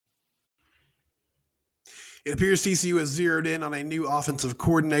It appears TCU has zeroed in on a new offensive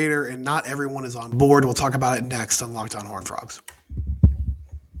coordinator, and not everyone is on board. We'll talk about it next on Locked On Horned Frogs.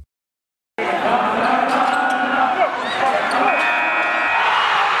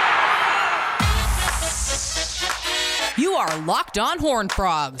 You are Locked On Horned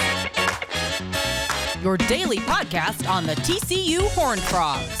Frogs, your daily podcast on the TCU Horned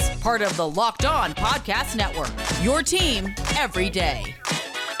Frogs, part of the Locked On Podcast Network, your team every day.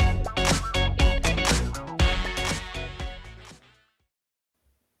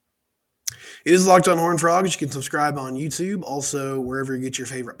 It is Locked On Horned Frogs. You can subscribe on YouTube, also wherever you get your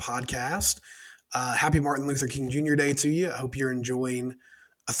favorite podcast. Happy Martin Luther King Jr. Day to you. I hope you're enjoying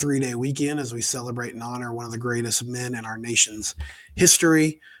a 3-day weekend as we celebrate and honor one of the greatest men in our nation's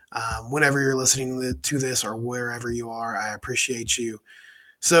history. Whenever you're listening to this or wherever you are, I appreciate you.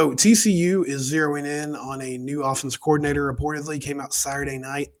 So TCU is zeroing in on a new offensive coordinator. Reportedly came out Saturday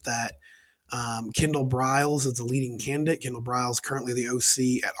night that Kendall Briles is the leading candidate. Kendall Briles, currently the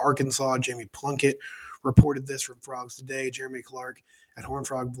OC at Arkansas. Jamie Plunkett reported this from Frogs Today. Jeremy Clark at Horned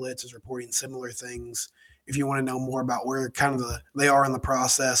Frog Blitz is reporting similar things. If you want to know more about where they are in the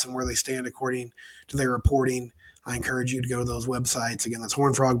process and where they stand according to their reporting, I encourage you to go to those websites. Again, that's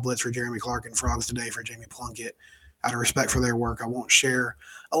Horned Frog Blitz for Jeremy Clark and Frogs Today for Jamie Plunkett. Out of respect for their work, I won't share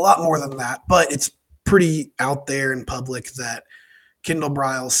a lot more than that, but it's pretty out there in public that Kendall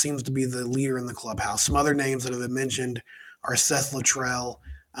Briles seems to be the leader in the clubhouse. Some other names that have been mentioned are Seth Luttrell,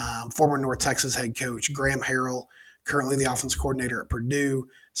 former North Texas head coach, Graham Harrell, currently the offense coordinator at Purdue,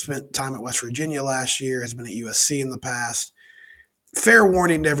 spent time at West Virginia last year, has been at USC in the past. Fair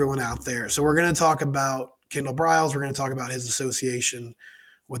warning to everyone out there. So we're going to talk about Kendall Briles. We're going to talk about his association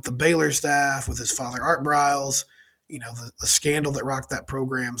with the Baylor staff, with his father, Art Briles, the scandal that rocked that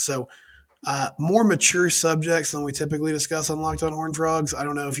program. So more mature subjects than we typically discuss on Locked On Horned Frogs. I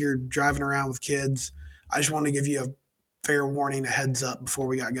don't know if you're driving around with kids. I just want to give you a fair warning, a heads up before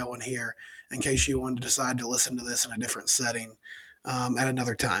we got going here in case you wanted to decide to listen to this in a different setting at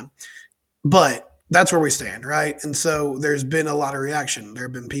another time. But that's where we stand, right? And so there's been a lot of reaction. There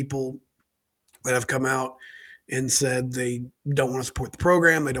have been people that have come out and said they don't want to support the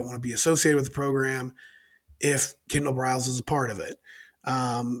program. They don't want to be associated with the program if Kendall Briles is a part of it.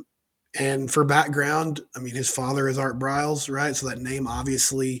 And for background, I mean, his father is Art Briles, right? So that name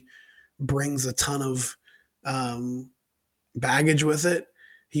obviously brings a ton of baggage with it.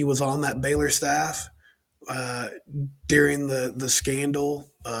 He was on that Baylor staff during the scandal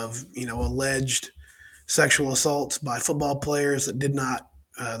of, alleged sexual assaults by football players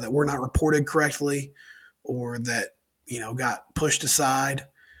that were not reported correctly or that, got pushed aside.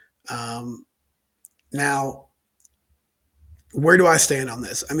 Now, where do I stand on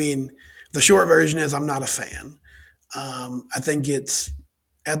this? I mean, the short version is I'm not a fan. I think it's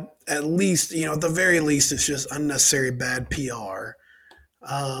at least, at the very least, it's just unnecessary bad PR.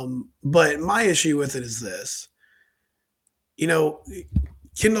 But my issue with it is this. Kendall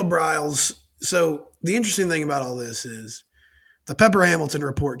Briles. So the interesting thing about all this is the Pepper Hamilton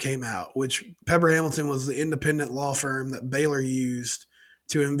report came out, which Pepper Hamilton was the independent law firm that Baylor used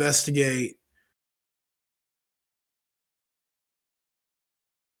to investigate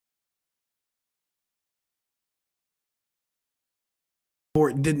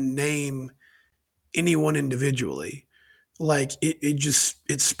didn't name anyone individually. Like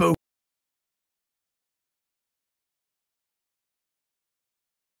it spoke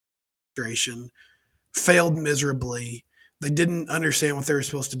failed miserably. They didn't understand what they were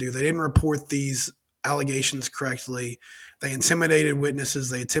supposed to do. They didn't report these allegations correctly. They intimidated witnesses.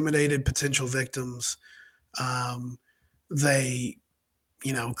 They intimidated potential victims. They,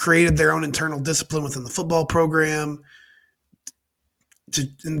 created their own internal discipline within the football program.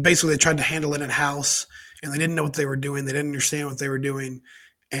 And basically, they tried to handle it in-house, and they didn't know what they were doing. They didn't understand what they were doing,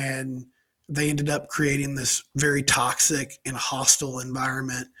 and they ended up creating this very toxic and hostile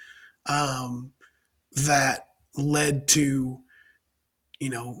environment that led to,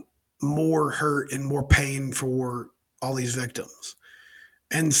 more hurt and more pain for all these victims.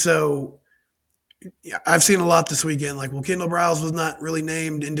 And so I've seen a lot this weekend, like, well, Kendall Briles was not really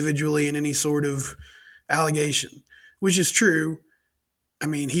named individually in any sort of allegation, which is true. I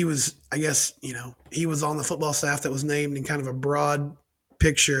mean, he was, I guess, he was on the football staff that was named in kind of a broad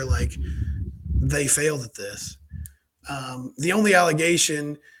picture, like they failed at this. The only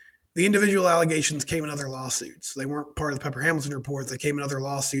allegation, the individual allegations came in other lawsuits. They weren't part of the Pepper Hamilton report. They came in other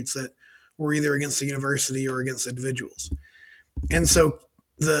lawsuits that were either against the university or against individuals. And so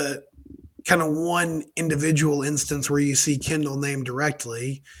the kind of one individual instance where you see Kendall named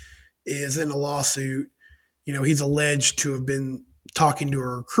directly is in a lawsuit. He's alleged to have been talking to a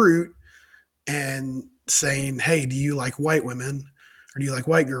recruit and saying, hey, do you like white women or do you like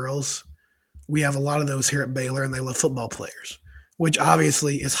white girls? We have a lot of those here at Baylor, and they love football players, which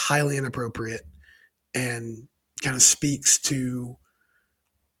obviously is highly inappropriate and kind of speaks to,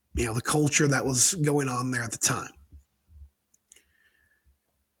 the culture that was going on there at the time.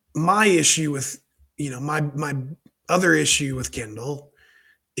 My issue with, my other issue with Kendall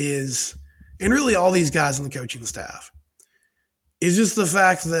is, and really all these guys on the coaching staff, is just the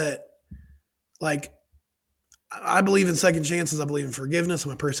fact that, like, I believe in second chances. I believe in forgiveness.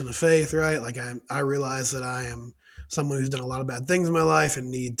 I'm a person of faith, right? Like, I realize that I am someone who's done a lot of bad things in my life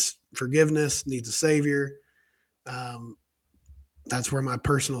and needs forgiveness, needs a savior. That's where my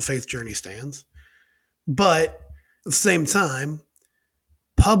personal faith journey stands. But at the same time,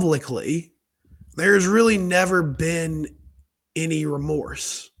 publicly, there's really never been any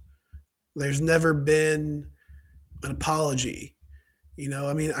remorse. There's never been an apology.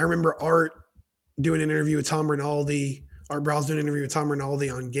 I remember Art doing an interview with Tom Rinaldi. Art Briles doing an interview with Tom Rinaldi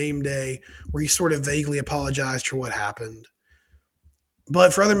on game day where he sort of vaguely apologized for what happened.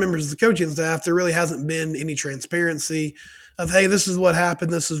 But for other members of the coaching staff, there really hasn't been any transparency of, hey, this is what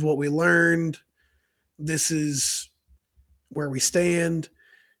happened. This is what we learned. This is where we stand.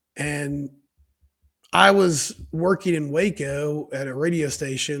 And I was working in Waco at a radio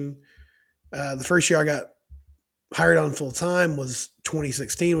station. The first year I got hired on full time was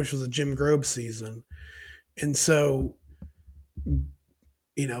 2016, which was a Jim Grobe season. And so,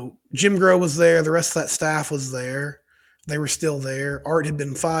 Jim Grobe was there. The rest of that staff was there. They were still there. Art had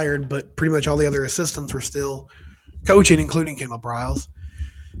been fired, but pretty much all the other assistants were still coaching, including Kendall Briles.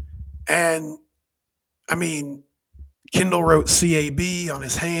 And Kendall wrote CAB on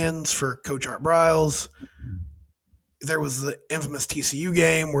his hands for Coach Art Briles. There was the infamous TCU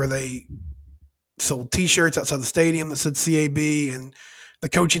game where they sold T-shirts outside the stadium that said CAB, and the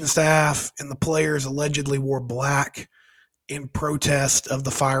coaching staff and the players allegedly wore black in protest of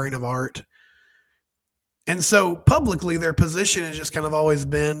the firing of Art. And so publicly, their position has just kind of always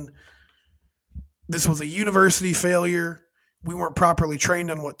been, this was a university failure. We weren't properly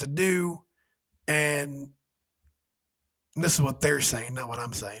trained on what to do. And this is what they're saying, not what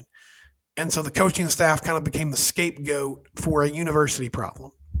I'm saying. And so the coaching staff kind of became the scapegoat for a university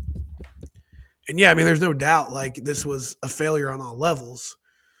problem. And yeah, there's no doubt, like, this was a failure on all levels.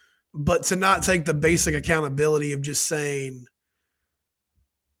 But to not take the basic accountability of just saying,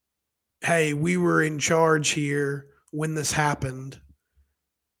 hey, we were in charge here when this happened.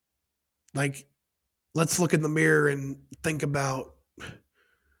 Like, let's look in the mirror and think about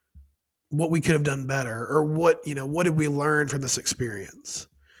what we could have done better, or what did we learn from this experience?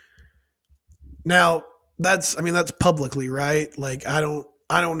 Now, that's publicly, right? Like, I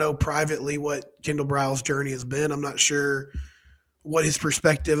don't know privately what Kendall Briles' journey has been. I'm not sure what his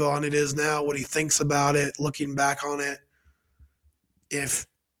perspective on it is now, what he thinks about it, looking back on it, if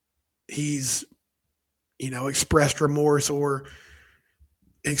he's, expressed remorse or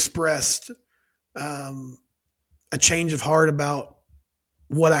expressed a change of heart about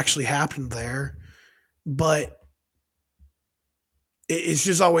what actually happened there. But it's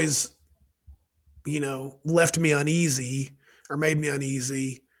just always, left me uneasy or made me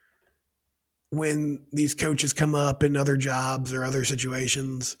uneasy when these coaches come up in other jobs or other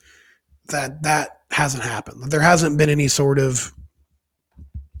situations that hasn't happened. There hasn't been any sort of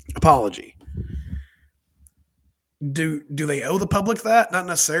apology. Do they owe the public that? Not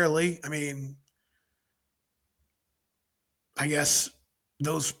necessarily. I guess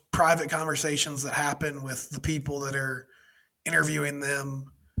those private conversations that happen with the people that are interviewing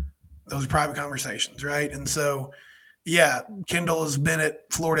them, those private conversations, right? And so, yeah, Kendall has been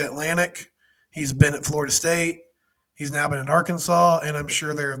at Florida Atlantic. He's been at Florida State. He's now been at Arkansas, and I'm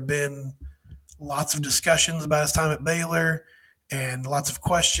sure there have been lots of discussions about his time at Baylor and lots of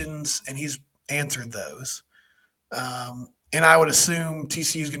questions, and he's answered those. And I would assume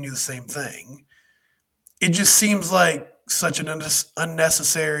TCU is going to do the same thing. It just seems like such an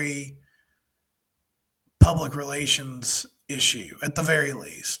unnecessary public relations issue at the very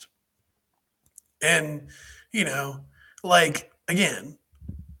least. And, again,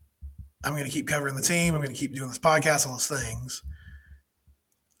 I'm going to keep covering the team. I'm going to keep doing this podcast, all those things.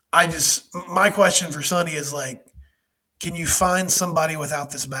 My question for Sonny is, like, can you find somebody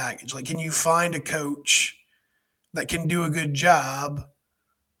without this baggage? Like, can you find a coach that can do a good job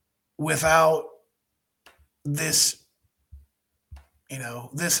without this,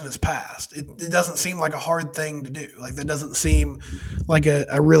 this in his past? It doesn't seem like a hard thing to do. Like, that doesn't seem like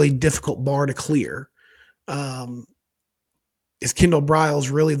a really difficult bar to clear. Is Kendall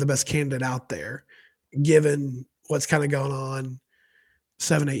Briles really the best candidate out there, given what's kind of going on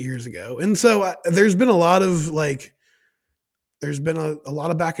 7-8 years ago. And so there's been a lot of there's been a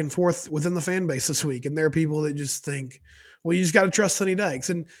lot of back and forth within the fan base this week. And there are people that just think, well, you just got to trust Sonny Dykes.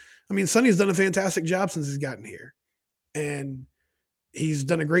 And I mean, Sonny's done a fantastic job since he's gotten here. And he's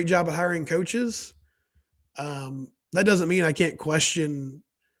done a great job of hiring coaches. That doesn't mean I can't question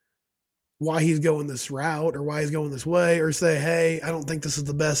why he's going this route or why he's going this way, or say, hey, I don't think this is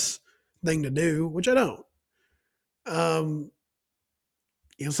the best thing to do, which I don't.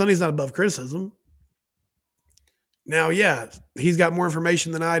 Sonny's not above criticism. Now, yeah, he's got more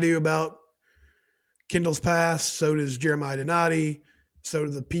information than I do about Kendall's past. So does Jeremiah Donati. So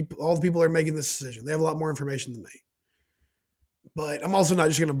do all the people that are making this decision. They have a lot more information than me. But I'm also not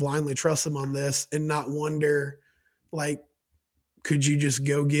just going to blindly trust them on this and not wonder, could you just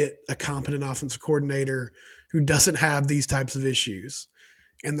go get a competent offensive coordinator who doesn't have these types of issues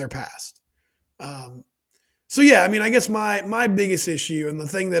in their past? So, yeah, I mean, I guess my biggest issue and the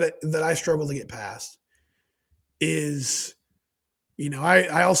thing that I struggle to get past is,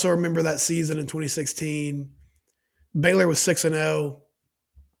 I also remember that season in 2016, Baylor was 6-0,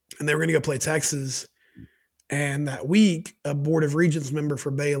 and they were going to go play Texas. And that week, a Board of Regents member for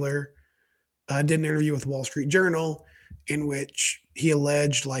Baylor did an interview with the Wall Street Journal in which he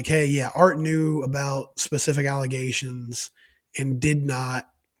alleged, hey, yeah, Art knew about specific allegations and did not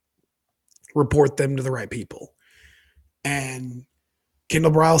report them to the right people. And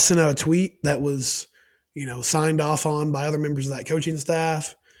Kendall Briles sent out a tweet that was, signed off on by other members of that coaching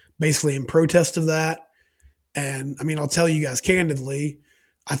staff, basically in protest of that. And I mean, I'll tell you guys candidly,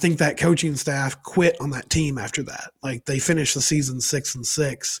 I think that coaching staff quit on that team after that. They finished the season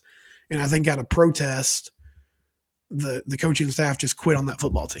 6-6. And I think out of protest, the coaching staff just quit on that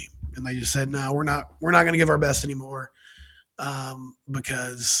football team. And they just said, no, we're not going to give our best anymore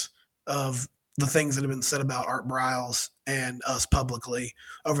because of the things that have been said about Art Briles and us publicly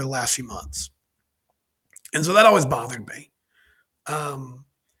over the last few months. And so that always bothered me.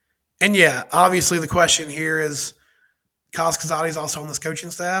 And yeah, obviously the question here is, Kaz Kazadi is also on this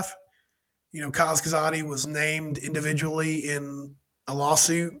coaching staff. Kaz Kazadi was named individually in a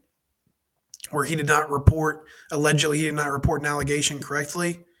lawsuit where allegedly he did not report an allegation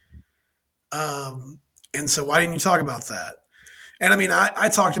correctly. And so why didn't you talk about that? And I mean, I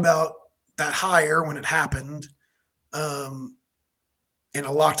talked about that hire when it happened in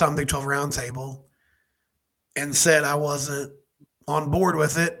a Locked On Big 12 roundtable and said I wasn't on board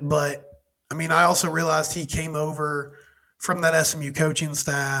with it. But I mean, I also realized he came over from that SMU coaching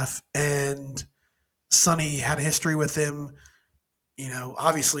staff, and Sonny had a history with him,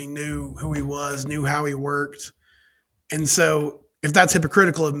 obviously knew who he was, knew how he worked. And so if that's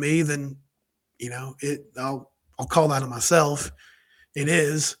hypocritical of me, then, I'll call that on myself. It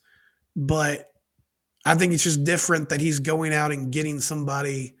is. But I think it's just different that he's going out and getting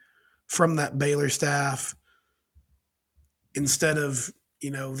somebody from that Baylor staff instead of,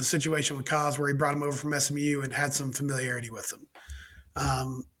 the situation with Kaz where he brought him over from SMU and had some familiarity with him.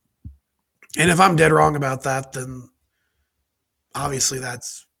 And if I'm dead wrong about that, then obviously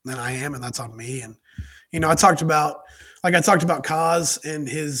then I am, and that's on me. And, I talked about Kaz and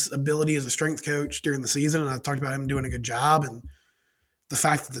his ability as a strength coach during the season. And I talked about him doing a good job and the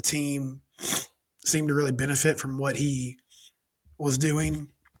fact that the team seemed to really benefit from what he was doing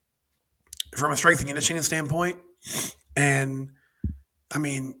from a strength and conditioning standpoint. And I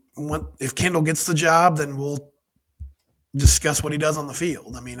mean, if Kendall gets the job, then we'll discuss what he does on the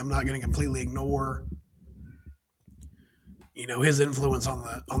field. I mean, I'm not going to completely ignore, his influence on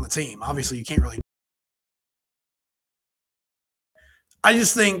the team. Obviously, you can't really. I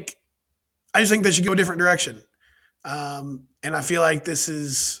just think they should go a different direction, and I feel like this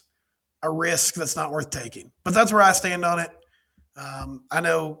is a risk that's not worth taking. But that's where I stand on it. I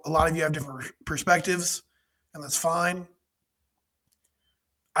know a lot of you have different perspectives, and that's fine.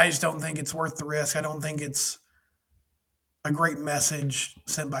 I just don't think it's worth the risk. I don't think it's a great message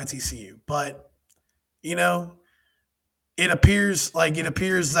sent by TCU. But, it appears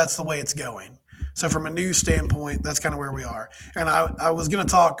that's the way it's going. So from a news standpoint, that's kind of where we are. And I was going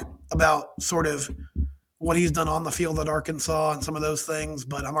to talk about sort of what he's done on the field at Arkansas and some of those things,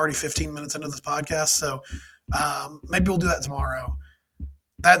 but I'm already 15 minutes into this podcast. So maybe we'll do that tomorrow.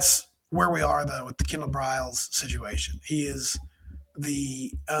 That's where we are, though, with the Kendall Briles situation. He is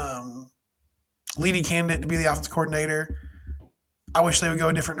the leading candidate to be the offensive coordinator. I wish they would go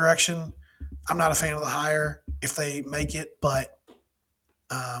a different direction. I'm not a fan of the hire if they make it, but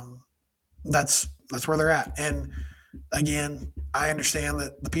that's where they're at. And again, I understand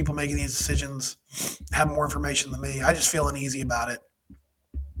that the people making these decisions have more information than me. I just feel uneasy about it,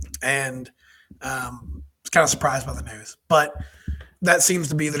 and was kind of surprised by the news. But that seems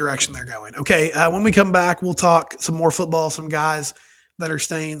to be the direction they're going. Okay, when we come back, we'll talk some more football, some guys that are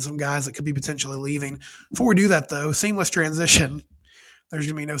staying, some guys that could be potentially leaving. Before we do that, though, seamless transition. There's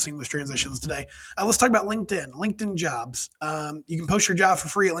going to be no seamless transitions today. Let's talk about LinkedIn, LinkedIn jobs. You can post your job for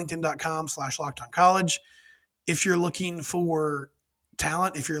free at linkedin.com/lockedoncollege. If you're looking for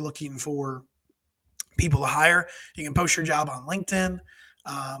talent, if you're looking for people to hire, you can post your job on LinkedIn.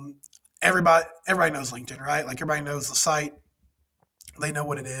 Everybody knows LinkedIn, right? Like everybody knows the site. They know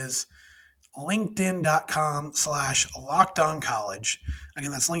what it is. LinkedIn.com/lockedoncollege.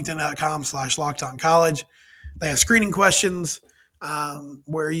 Again, that's LinkedIn.com/lockedoncollege. They have screening questions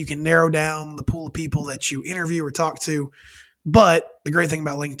where you can narrow down the pool of people that you interview or talk to. But the great thing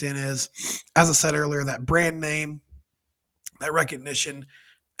about LinkedIn is, as I said earlier, that brand name, that recognition,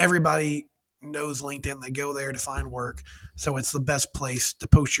 everybody knows LinkedIn. They go there to find work. So it's the best place to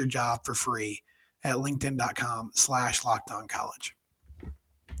post your job for free at linkedin.com/lockedoncollege.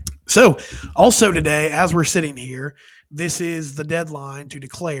 So also today, as we're sitting here, this is the deadline to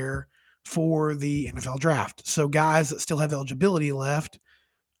declare for the NFL draft. So guys that still have eligibility left,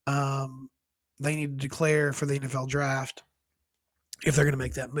 they need to declare for the NFL draft if they're going to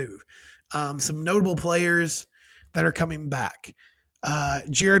make that move. Some notable players that are coming back.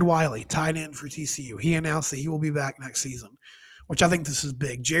 Jared Wiley, tight end for TCU. He announced that he will be back next season, which I think this is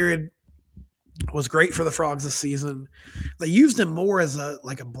big. Jared was great for the Frogs this season. They used him more as a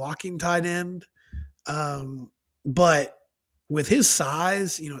blocking tight end. But with his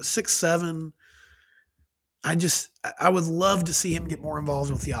size, at 6'7", I would love to see him get more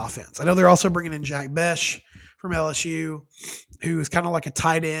involved with the offense. I know they're also bringing in Jack Besh from LSU, who is kind of like a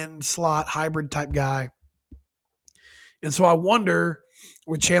tight end slot hybrid type guy. And so I wonder,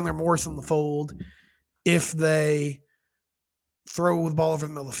 with Chandler Morris in the fold, if they throw the ball over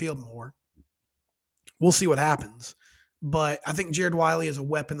the middle of the field more. We'll see what happens. But I think Jared Wiley is a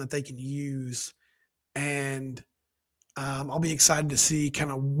weapon that they can use. And I'll be excited to see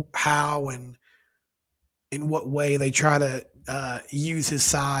kind of how and in what way they try to use his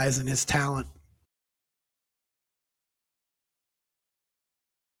size and his talent.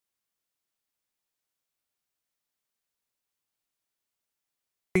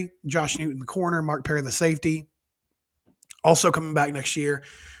 Josh Newton, the corner, Mark Perry, the safety, also coming back next year.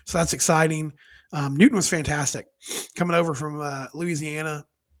 So that's exciting. Newton was fantastic coming over from Louisiana.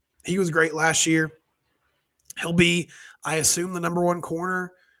 He was great last year. He'll be, I assume, the number one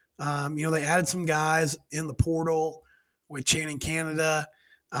corner. They added some guys in the portal with Channing Canada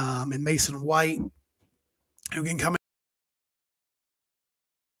and Mason White who can come in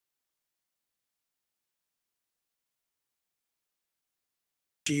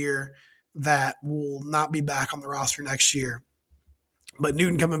year that will not be back on the roster next year. But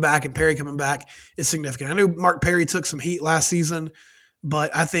Newton coming back and Perry coming back is significant. I know Mark Perry took some heat last season,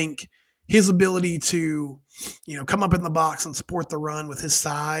 but I think his ability to, come up in the box and support the run with his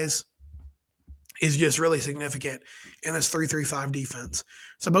size is just really significant in this 3-3-5 defense.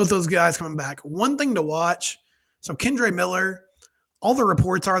 So both those guys coming back. One thing to watch, so Kendre Miller, all the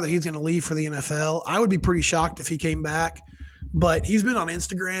reports are that he's going to leave for the NFL. I would be pretty shocked if he came back, but he's been on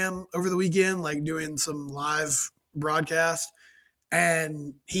Instagram over the weekend, doing some live broadcast,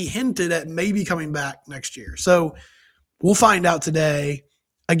 and he hinted at maybe coming back next year. So we'll find out today.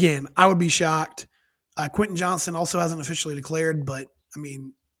 Again, I would be shocked. Quentin Johnson also hasn't officially declared, but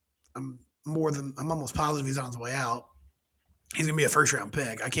I'm almost positive he's on his way out. He's going to be a first-round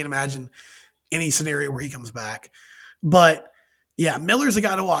pick. I can't imagine any scenario where he comes back. But, yeah, Miller's a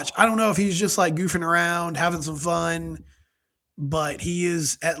guy to watch. I don't know if he's just goofing around, having some fun, but he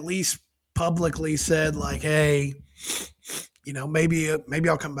is at least publicly said hey, maybe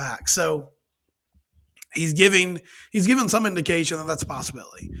I'll come back. So he's giving some indication that that's a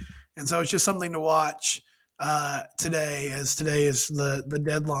possibility. And so it's just something to watch today, as today is the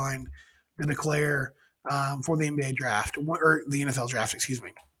deadline to declare for the NBA draft, or the NFL draft, excuse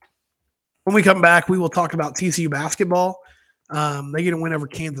me. When we come back, we will talk about TCU basketball. They get a win over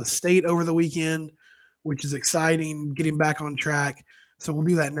Kansas State over the weekend, which is exciting, getting back on track. So we'll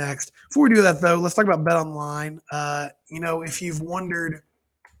do that next. Before we do that, though, let's talk about BetOnline. If you've wondered,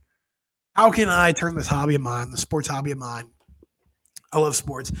 how can I turn this hobby of mine, the sports hobby of mine, I love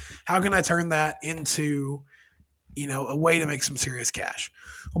sports, how can I turn that into, a way to make some serious cash?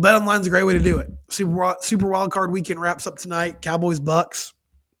 Well, BetOnline is a great way to do it. Super Wild Card Weekend wraps up tonight. Cowboys, Bucks.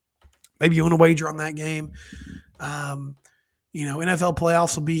 Maybe you want to wager on that game. NFL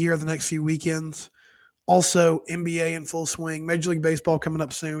playoffs will be here the next few weekends. Also, NBA in full swing. Major League Baseball coming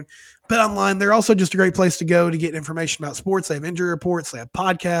up soon. BetOnline, they're also just a great place to go to get information about sports. They have injury reports. They have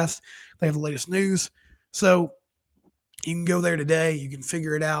podcasts. They have the latest news. So You can go there today. You can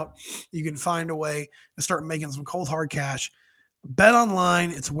figure it out. You can find a way to start making some cold hard cash. Bet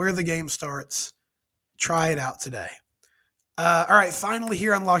online. It's where the game starts. Try it out today. All right, finally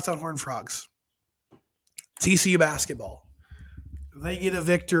here on Locked On Horned Frogs, TCU basketball. They get a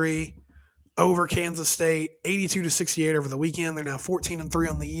victory over Kansas State, 82-68 over the weekend. They're now 14-3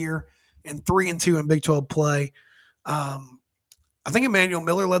 on the year and 3-2 in Big 12 play. I think Emmanuel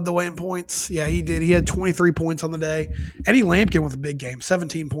Miller led the way in points. Yeah, he did. He had 23 points on the day. Eddie Lampkin with a big game,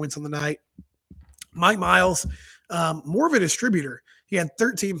 17 points on the night. Mike Miles, more of a distributor. He had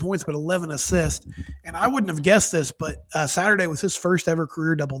 13 points but 11 assists. And I wouldn't have guessed this, but Saturday was his first ever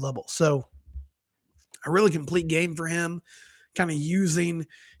career double-double. So a really complete game for him, kind of using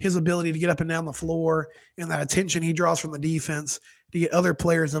his ability to get up and down the floor and that attention he draws from the defense to get other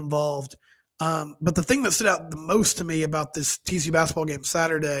players involved. But the thing that stood out the most to me about this TCU basketball game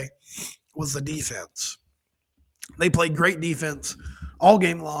Saturday was the defense. They played great defense all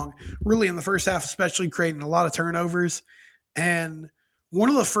game long, really in the first half, especially creating a lot of turnovers. And one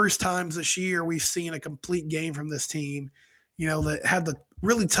of the first times this year we've seen a complete game from this team, that had the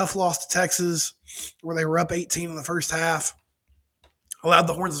really tough loss to Texas where they were up 18 in the first half, allowed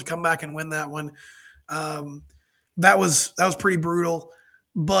the Horns to come back and win that one. That was pretty brutal,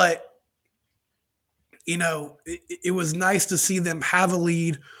 but it was nice to see them have a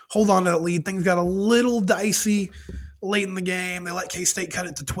lead, hold on to that lead. Things got a little dicey late in the game. They let K-State cut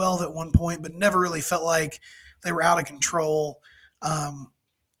it to 12 at one point, but never really felt like they were out of control.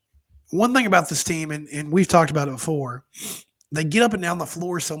 One thing about this team, and we've talked about it before, they get up and down the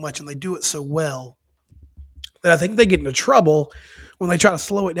floor so much and they do it so well that I think they get into trouble when they try to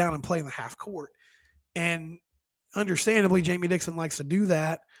slow it down and play in the half court. And understandably, Jamie Dixon likes to do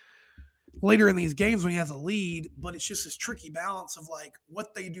that later in these games when he has a lead, but it's just this tricky balance of like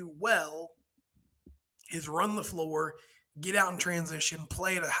what they do well is run the floor, get out in transition,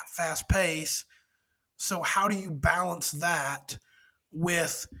 play at a fast pace. So how do you balance that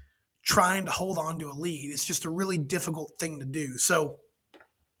with trying to hold on to a lead? It's just a really difficult thing to do. So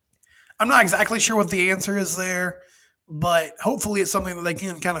I'm not exactly sure what the answer is there, but hopefully it's something that they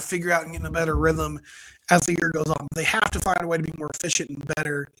can kind of figure out and get in a better rhythm as the year goes on. They have to find a way to be more efficient and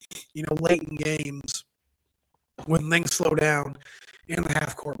better, late in games when things slow down in the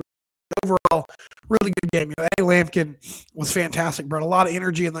half court. But overall, really good game. Eddie Lampkin was fantastic, brought a lot of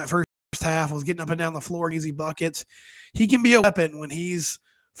energy in that first half, was getting up and down the floor, easy buckets. He can be a weapon when he's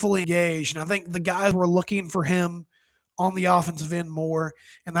fully engaged. And I think the guys were looking for him on the offensive end more,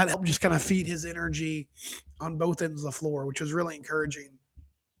 and that helped just kind of feed his energy on both ends of the floor, which was really encouraging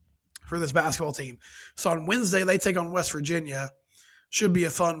for this basketball team. So on Wednesday, they take on West Virginia. Should be a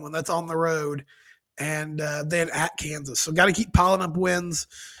fun one. That's on the road. And then at Kansas. So got to keep piling up wins.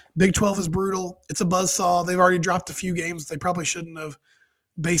 Big 12 is brutal. It's a buzzsaw. They've already dropped a few games they probably shouldn't have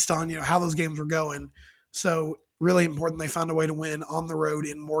based on, how those games were going. So really important they found a way to win on the road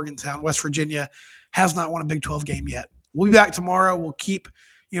in Morgantown. West Virginia has not won a Big 12 game yet. We'll be back tomorrow. We'll keep,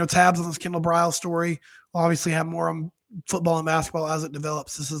 tabs on this Kendall Briles story. We'll obviously have more on football and basketball as it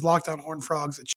develops. This is Locked On Horned Frogs.